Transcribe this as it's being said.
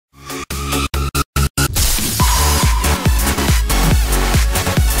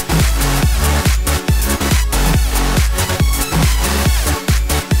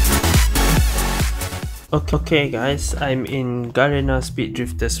Okay guys, I'm in Garena Speed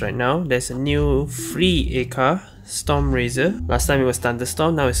Drifters right now. There's a new free A car, Storm Razor. Last time it was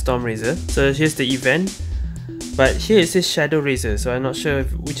Thunderstorm, now it's Storm Razor. So here's the event. But here it says Shadow Razor, so I'm not sure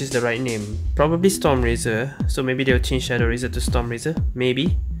which is the right name. Probably Storm Razor, so maybe they'll change Shadow Razor to Storm Razor,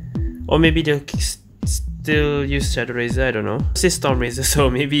 maybe. Or maybe they'll still use Shadow Razor, I don't know. It says Storm Razor, so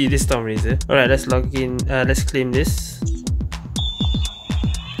maybe it is Storm Razor. Alright, let's log in, let's claim this.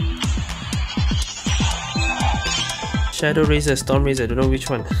 Shadow Razor, Storm Razor, I don't know which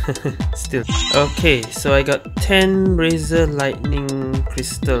one. Still. Okay, so I got 10 Razor Lightning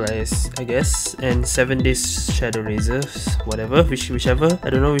Crystal, I guess, and 7 days Shadow Razor, whatever, whichever.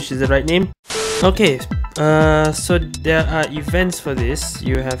 I don't know which is the right name. Okay, so there are events for this.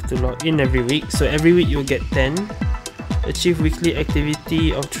 You have to log in every week. So every week you'll get 10. Achieve weekly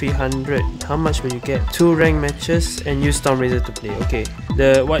activity of 300. How much will you get? 2 rank matches and use Storm Razor to play. Okay,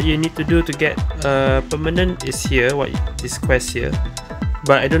 what you need to do to get permanent is here, this quest here,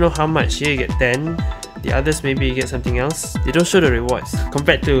 but I don't know how much. Here you get 10. The others maybe you get something else. They don't show the rewards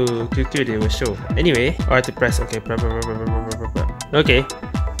compared to QQ. They will show anyway. Or I have to press. Okay, okay,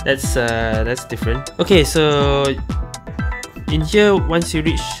 that's different. Okay, so in here, once you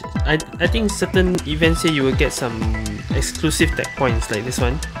reach, I think certain events here you will get some exclusive tech points like this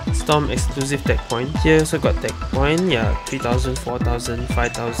one, Storm exclusive tech point. Here also got tech point, yeah, 3000, 4000,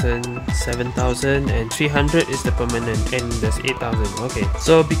 5000, 7000, and 300 is the permanent, and there's 8000. Okay,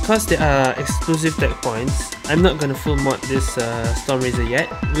 so because there are exclusive tech points, I'm not gonna full mod this Storm Razor yet.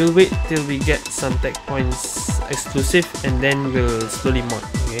 We'll wait till we get some tech points exclusive, and then we'll slowly mod.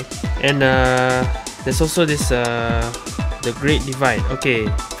 Okay, and there's also this the Great Divide. Okay,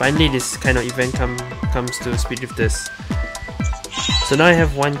 finally this kind of event comes to Speed Drifters. So now I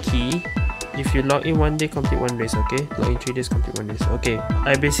have 1 key. If you log in 1 day, complete 1 race. Okay, log in 3 days, complete 1 race. Okay,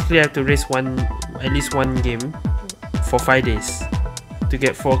 I basically have to race at least one game for 5 days to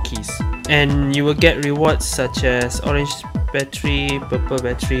get 4 keys, and you will get rewards such as orange battery, purple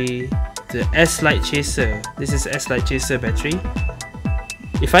battery, the S Light Chaser. This is S Light Chaser battery.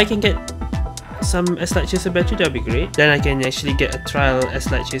 If I can get some S Light Chaser battery, that'll be great. Then I can actually get a trial S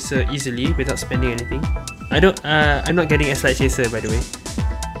Light Chaser easily without spending anything. I'm not getting S Light Chaser, by the way.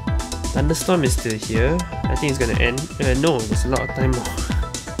 Thunderstorm is still here. I think it's gonna end. No, there's a lot of time more.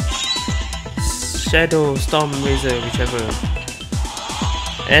 Shadow, Storm, Razor, whichever.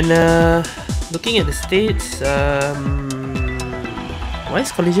 And looking at the states, why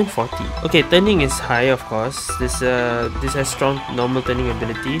is collision 40? Okay, turning is high, of course. This has strong normal turning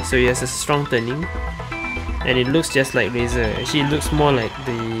ability, so it has a strong turning, and it looks just like Razor. Actually, it looks more like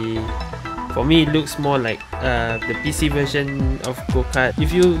for me, it looks more like the PC version of Go-Kart.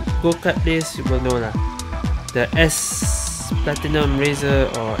 If you Go-Kart players, you will know lah. The S Platinum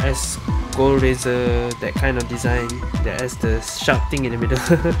Razor or S Gold Razor, that kind of design that has the sharp thing in the middle.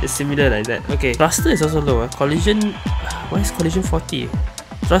 It's similar like that. Okay, thruster is also low. Collision, why is collision 40?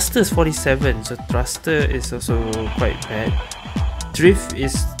 Thruster is 47, so thruster is also quite bad. Drift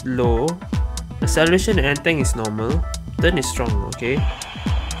is low. Acceleration and tank is normal. Turn is strong. Okay,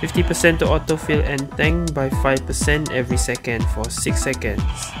 50% to autofill and tank by 5% every second for 6 seconds.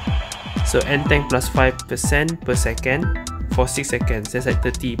 So end tank plus 5% per second for 6 seconds. That's like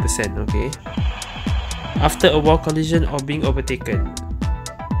 30%. Okay. After a wall collision or being overtaken.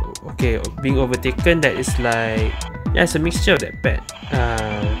 Okay, being overtaken, that is like, yeah, it's a mixture of that pet.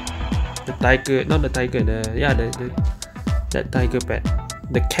 The tiger, not the tiger. That tiger pet.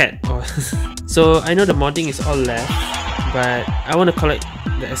 The cat. Or so I know the modding is all left, but I want to collect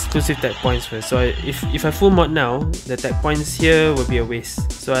the exclusive tech points first. So if I full mod now, the tech points here will be a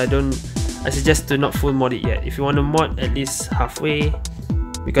waste. So I suggest to not full mod it yet. If you want to mod, at least halfway,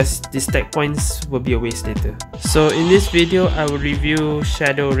 because these tech points will be a waste later. So in this video, I will review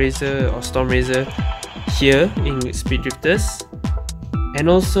Shadow Razor or Storm Razor here in Speed Drifters, and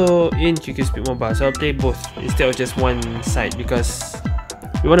also in QQ Speed Mobile. So I'll play both instead of just one side, because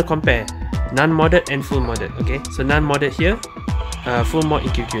we want to compare non-modded and full modded. Okay, so non-modded here, full mod in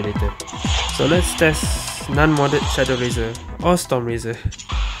QQ later. So let's test non-modded Shadow Razor or Storm Razor.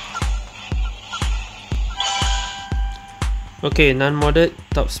 Okay, non-modded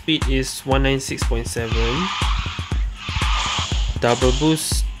top speed is 196.7, double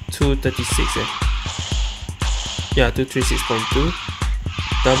boost 236 yeah, 236.2,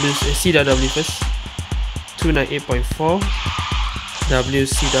 CW first 298.4,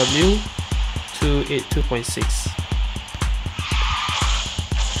 WCW 282.6.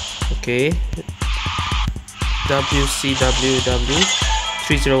 okay, WCWW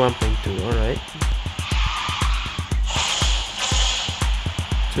 301.2. alright,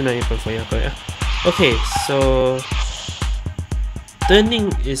 298.4, yeah, correct. Okay, so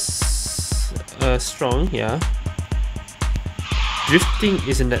turning is strong, yeah. Drifting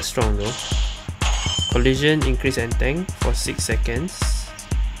isn't that strong though. Collision increase and tank for 6 seconds.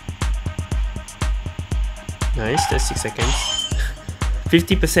 Nice, that's 6 seconds.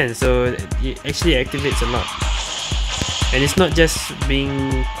 50%, so it actually activates a lot. And it's not just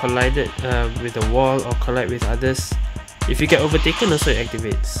being collided with a wall or collide with others. If you get overtaken, also it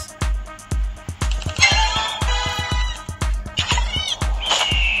activates.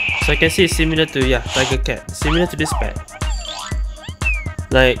 So I can see it's similar to, yeah, Tiger Cat, similar to this pet.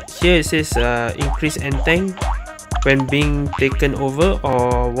 Like here it says increase and tank when being taken over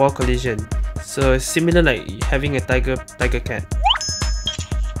or wall collision. So it's similar like having a Tiger Cat,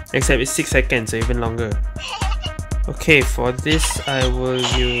 except it's 6 seconds, so even longer. Okay, for this I will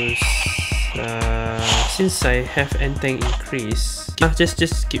use since I have end tank increase.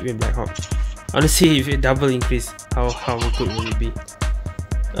 Just keep with Black Hawk. I want to see if it double increase, how good will it be.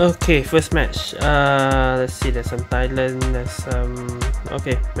 Okay, first match. Let's see, there's some Thailand, there's some...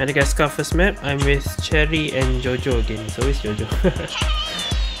 Okay, Madagascar first map. I'm with Cherry and Jojo again. So it's Jojo.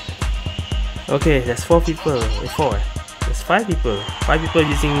 Okay, there's 4 people. There's 5 people. 5 people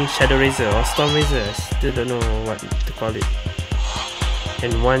using Shadow Razor or Storm Razor. I still don't know what to call it.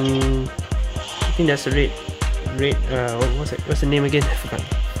 And one... I think that's a red... what's the name again? I forgot.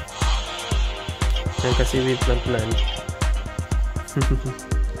 Jangan kasih wave pelan-pelan.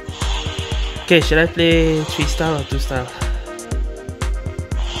 Okay, should I play 3 style or 2 style?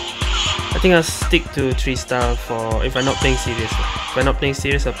 I think I'll stick to 3 style for if I'm not playing serious. If I'm not playing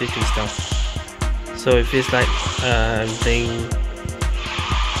serious, I'll play 3 style. So it feels like I'm playing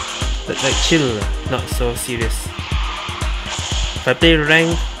like chill, not so serious. If I play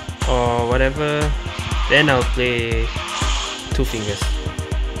rank or whatever, then I'll play 2 fingers.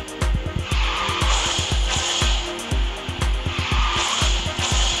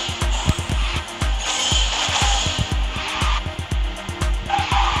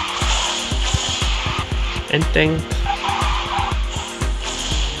 And tank,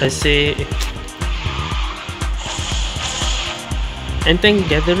 I say, and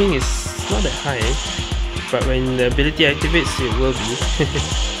tank gathering is not that high, but when the ability activates, it will be.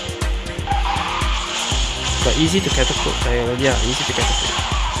 But easy to catapult. Yeah, easy to catapult.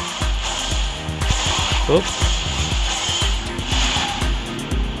 Oh.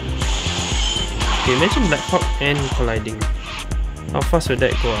 Okay, imagine Black Hawk and colliding. How fast would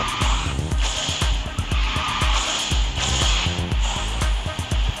that go up?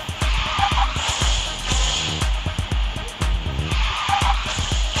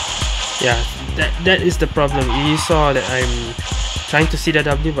 Yeah, that is the problem. You saw that I'm trying to see the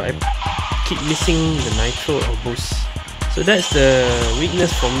W, but I keep missing the nitro or boost. So that's the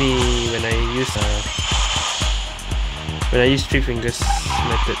weakness for me when I use 3 fingers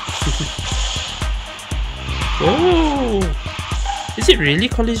method. Oh, is it really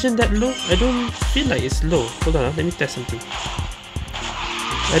collision that low? I don't feel like it's low. Hold on, let me test something.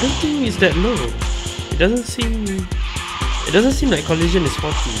 I don't think it's that low. It doesn't seem like collision is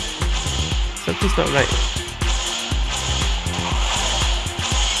 40. Something's not right.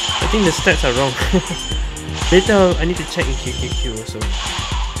 I think the stats are wrong. Later I need to check in QQQ also.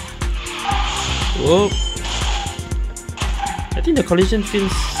 Whoa. I think the collision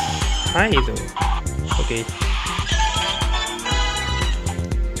feels high though. Okay.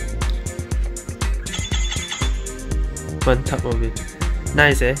 Mantap mobil.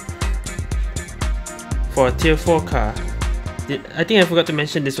 Nice eh. For a tier 4 car. I think I forgot to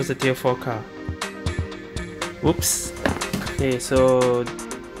mention this was a tier 4 car. Whoops. Okay, so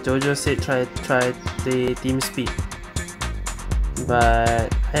Jojo said try the team speed,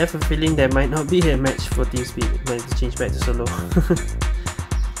 but I have a feeling there might not be a match for team speed. Might have to change back to solo.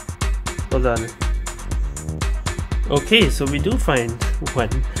 Hold on. Okay, so we do find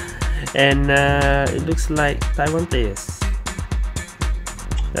one, and it looks like Taiwan players.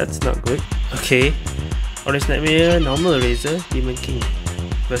 That's not good. Okay. Orange Nightmare, Normal Razor, Demon King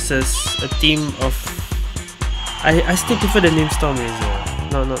versus a team of... I still prefer the name Storm Razor,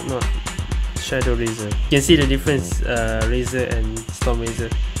 not Shadow Razor. You can see the difference, Razor and Storm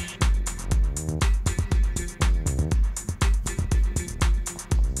Razor.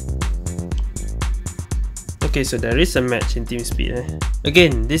 Okay, so there is a match in team speed.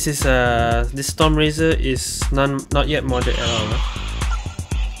 Again, this is this Storm Razor is not yet modded at all.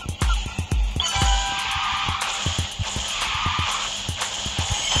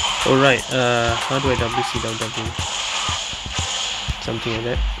 Alright, how do I WC down W? Something like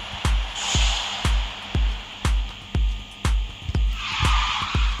that.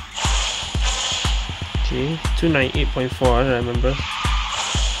 Okay, 298.4, I remember.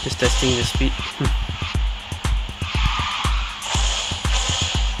 Just testing the speed.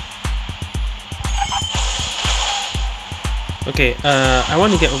 Okay, I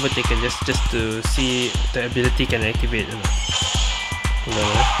want to get overtaken just to see the ability can activate or not. Hold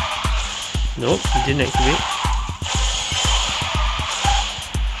on. Nope, it didn't activate.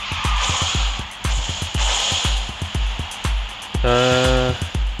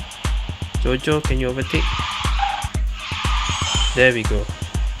 Jojo, can you overtake? There we go.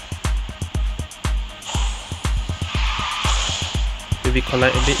 Maybe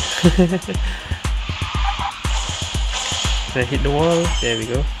collide a bit. Can I hit the wall? There we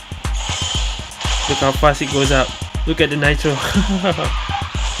go. Look how fast it goes up. Look at the nitro.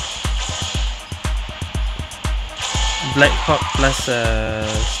 Black Hawk plus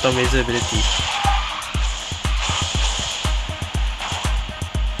Storm Razor ability.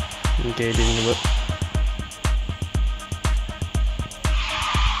 Okay, it didn't work.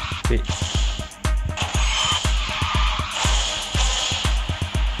 Wait.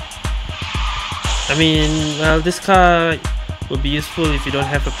 I mean, well, this car would be useful if you don't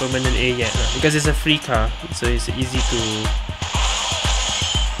have a permanent A yet, because it's a free car, so it's easy to...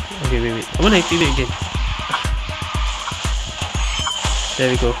 Okay, wait, I want to activate again.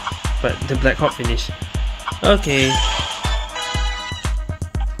 There we go, but the Black Hawk finish. Okay.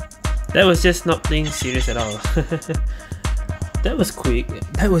 That was just not playing serious at all. That was quick.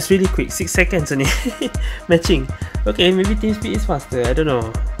 That was really quick. 6 seconds only. Matching. Okay, maybe TeamSpeed is faster. I don't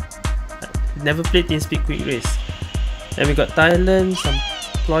know. Never played TeamSpeed Quick Race. And we got Thailand, some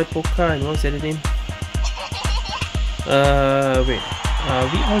Ploy Polka, and what was the other name? Wait.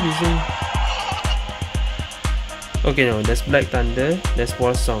 We are using... Okay, no, there's Black Thunder, there's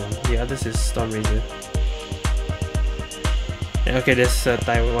War Song. The others is Storm Razor. Okay, there's a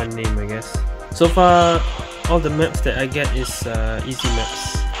Taiwan name, I guess. So far, all the maps that I get is easy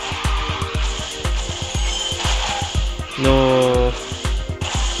maps. No...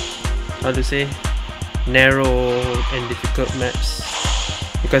 how to say? Narrow and difficult maps.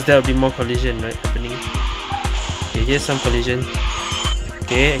 Because there will be more collision, right, happening. Okay, here's some collision.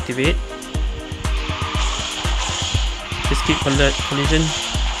 Okay, activate. Just keep collision.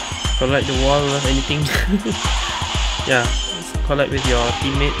 Collide the wall or anything. Yeah, collide with your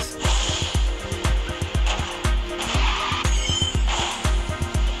teammates.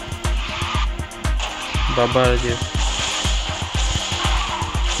 Baba je.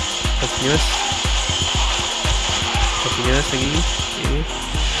 Continuous lagi. Okay.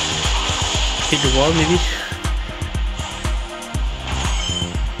 Hit the wall maybe.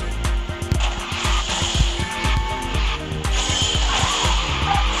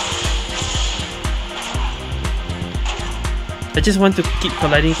 I just want to keep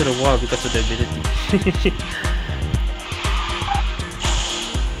colliding to the wall because of the ability.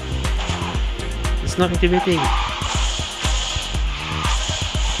 It's not activating.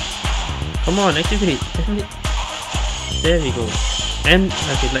 Come on, activate. There we go. And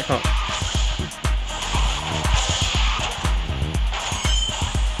okay, Black Hawk.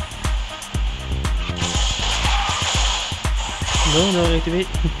 No, activate.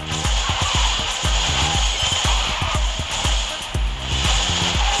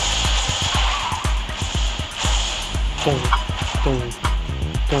 Boom.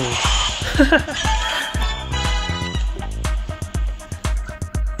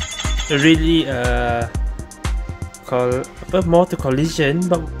 Really more to collision,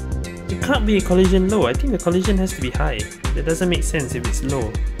 but it can't be a collision low. I think the collision has to be high. That doesn't make sense if it's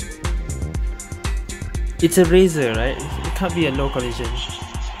low. It's a Razor, right? It can't be a low collision.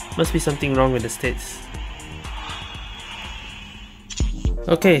 Must be something wrong with the states.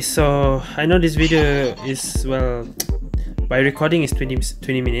 Okay, so I know this video is, well, by recording is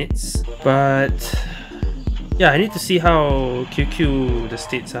 20 minutes, but yeah, I need to see how QQ the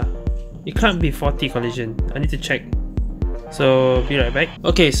states are. It can't be 40 collision. I need to check. So be right back.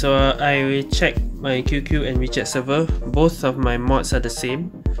 Okay, so I checked my QQ and WeChat server. Both of my mods are the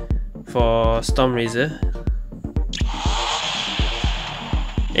same for Storm Razor.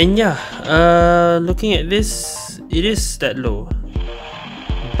 And yeah, looking at this, it is that low.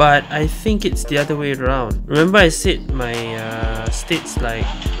 But I think it's the other way around. Remember I said my states like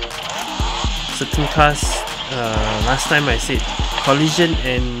Satuntas last time I said collision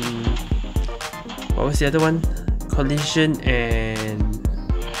and what was the other one? Collision and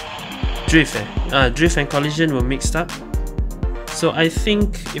drift. Drift and collision were mixed up. So I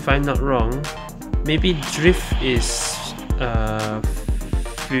think, if I'm not wrong, maybe drift is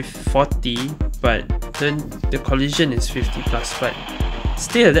 40, but then the collision is 50 plus. But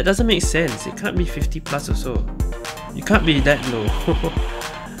Still, that doesn't make sense. It can't be 50 plus or so. You can't be that low.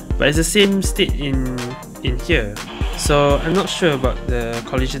 But it's the same state in here. So I'm not sure about the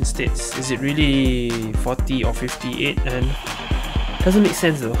collision states. Is it really 40 or 58? And doesn't make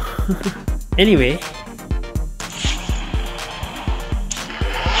sense though. Anyway,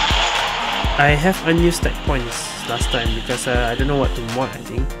 I have unused tech points last time because I don't know what to mod, I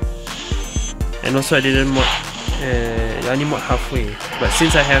think. And also I didn't mod, I only mod halfway. But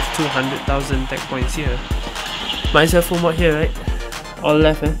since I have 200,000 tech points here, might as well full mod here, right? All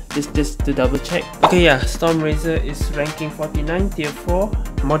left, just to double check. Okay, yeah, Storm Razor is ranking 49, tier 4,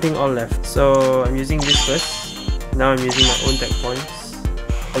 modding all left. So I'm using this first. Now I'm using my own tech points.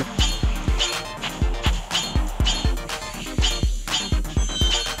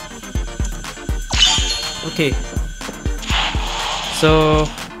 Okay, so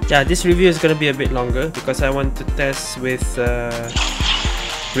yeah, this review is gonna be a bit longer because I want to test with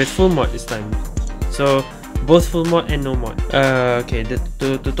full mod this time. So both full mod and no mod. Okay, the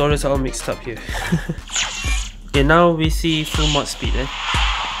tutorials are all mixed up here. Okay, now we see full mod speed.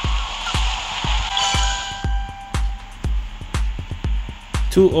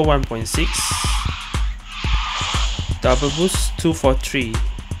 201.6, double boost 243,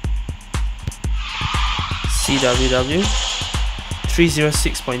 CWW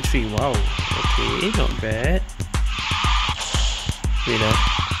 306.3. Wow, okay, not bad. Wait,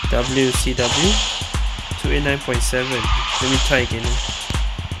 WCW 289.7. Let me try again.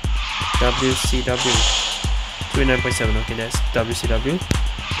 WCW 289.7. Okay, that's WCW.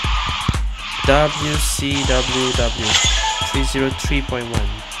 WCWW 303.1.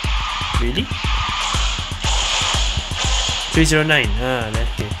 Really? 309.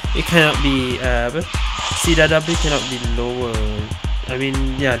 Okay. It cannot be CWW cannot be lower. I mean,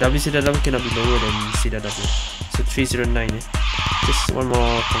 yeah, WCW cannot be lower than CWW. So 309. Just one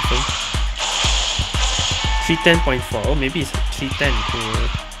more confirm. 310.4. Oh, maybe it's 310.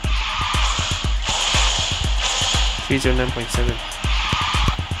 309.7.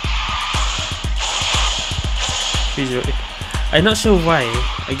 308. I'm not sure why.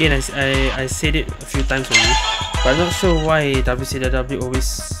 Again, I said it a few times already, but I'm not sure why WCW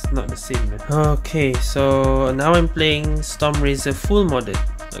always not the same, man. Okay, so now I'm playing Storm Razor full modded.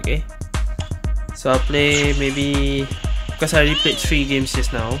 Okay, so I'll play maybe, because I already played 3 games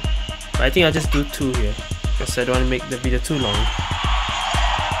just now, but I think I'll just do 2 here because I don't want to make the video too long.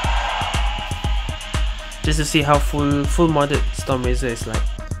 Just to see how full modded Storm Razor is like.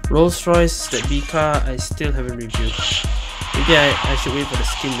 Rolls Royce, that B car, I still haven't reviewed. Maybe I should wait for the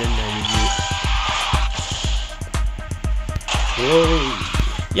skin then I review it. Whoa.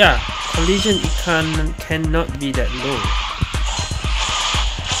 Yeah, collision cannot be that low.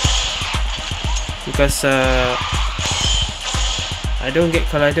 Because I don't get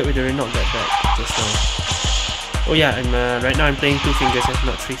collided with the Renault that bad just now. Oh yeah, right now I'm playing 2 fingers,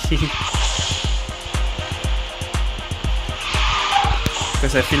 not 3.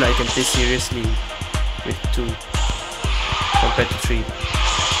 Because I feel like I can play seriously with 2 compared to 3.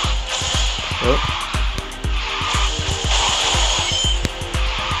 Oh.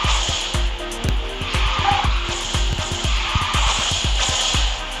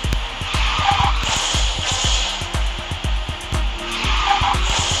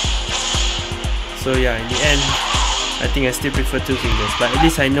 So yeah, in the end, I think I still prefer 2 fingers, but at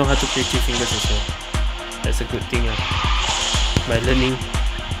least I know how to play 2 fingers as well. That's a good thing. By learning.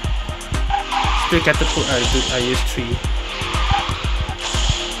 Still catapult, I use 3.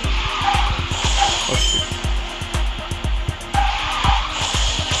 Oh shit.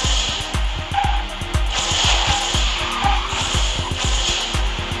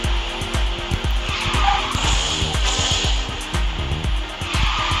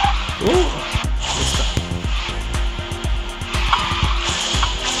 Oh, messed up.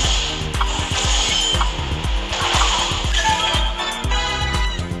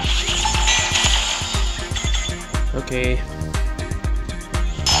 Okay.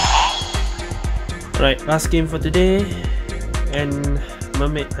 Right, last game for today, and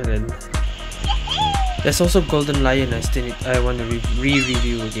Mermaid Island. There's also Golden Lion. I want to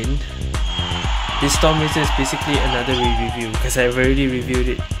re-review again. This Storm Razor is basically another re-review because I've already reviewed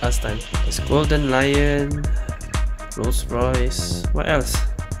it last time. There's Golden Lion, Rolls Royce. What else?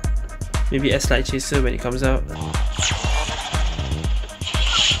 Maybe S-Light Chaser when it comes out.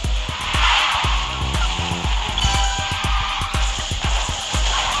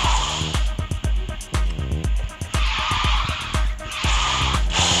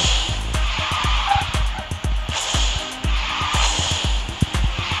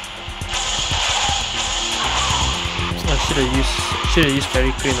 should have used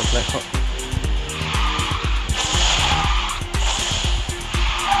Fairy Crane or Black Hawk.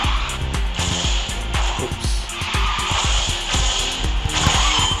 Oops.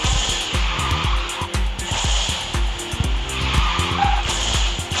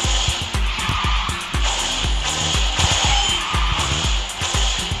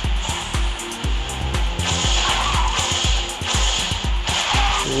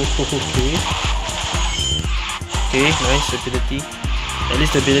 Okay. Okay, nice ability. At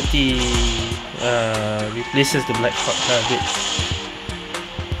least the ability replaces the Black Hawk a bit.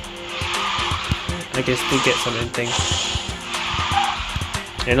 I can still get some end tank.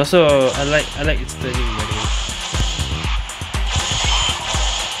 And also I like its turning, by the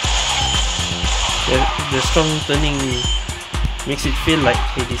way. The strong turning makes it feel like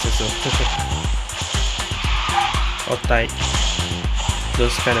Hades also. Or tight.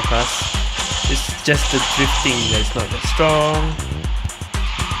 Those kind of cars. It's just the drifting that's not that strong.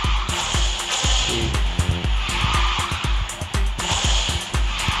 Okay.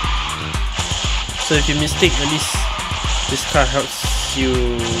 So if you mistake, at least this car helps you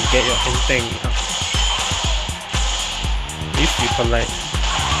get your end tank up. If you collide.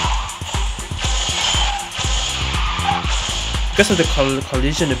 Because of the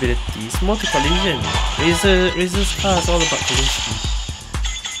collision ability, it's more to collision. Razor's car is all about collision.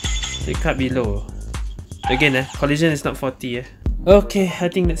 It can't be low. Again, collision is not 40. Okay, I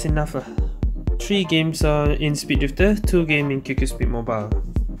think that's enough. 3 games are in Speed Drifter, 2 games in QQSM Mobile.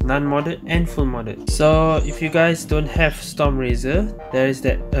 Non-modded and full modded. So if you guys don't have Storm Razor, there is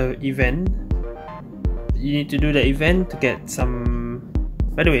that event. You need to do the event to get some...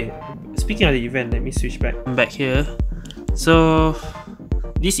 By the way, speaking of the event, let me switch back. I'm back here. So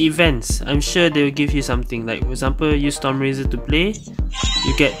these events, I'm sure they will give you something. Like for example, use Storm Razor to play,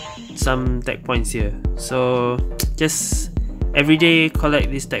 you get some tech points here. So just everyday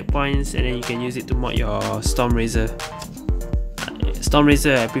collect these tech points and then you can use it to mod your Storm Razor. Storm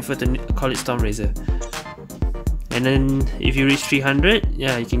Razor, I prefer to call it Storm Razor. And then if you reach 300,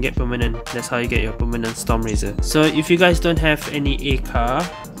 yeah, you can get permanent. That's how you get your permanent Storm Razor. So if you guys don't have any A car,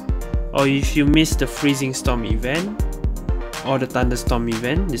 or if you miss the Freezing Storm event or the Thunderstorm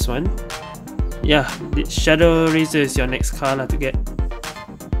event, this one, yeah, Shadow Razor is your next car to get.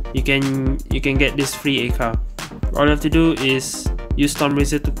 You can get this free A car. All you have to do is use Storm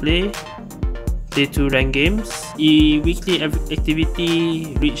Razor to play 2 rank games, weekly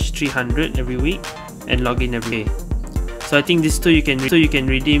activity, reach 300 every week, and log in every day. So I think these two you can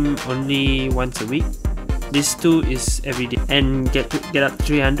redeem only once a week. This 2 is every day, and get up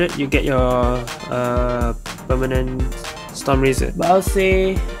 300, you get your permanent Storm Razor. But I'll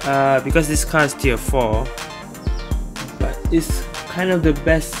say because this car is tier 4, but it's kind of the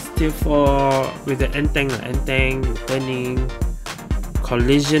best tier 4 with the end tank, turning,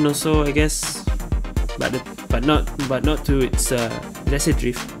 collision also, I guess, but not to its let's say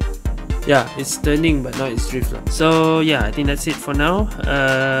drift. Yeah, it's turning but not its drift. So yeah, I think that's it for now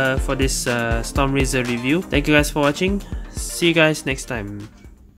for this Storm Razor review. Thank you guys for watching. See you guys next time.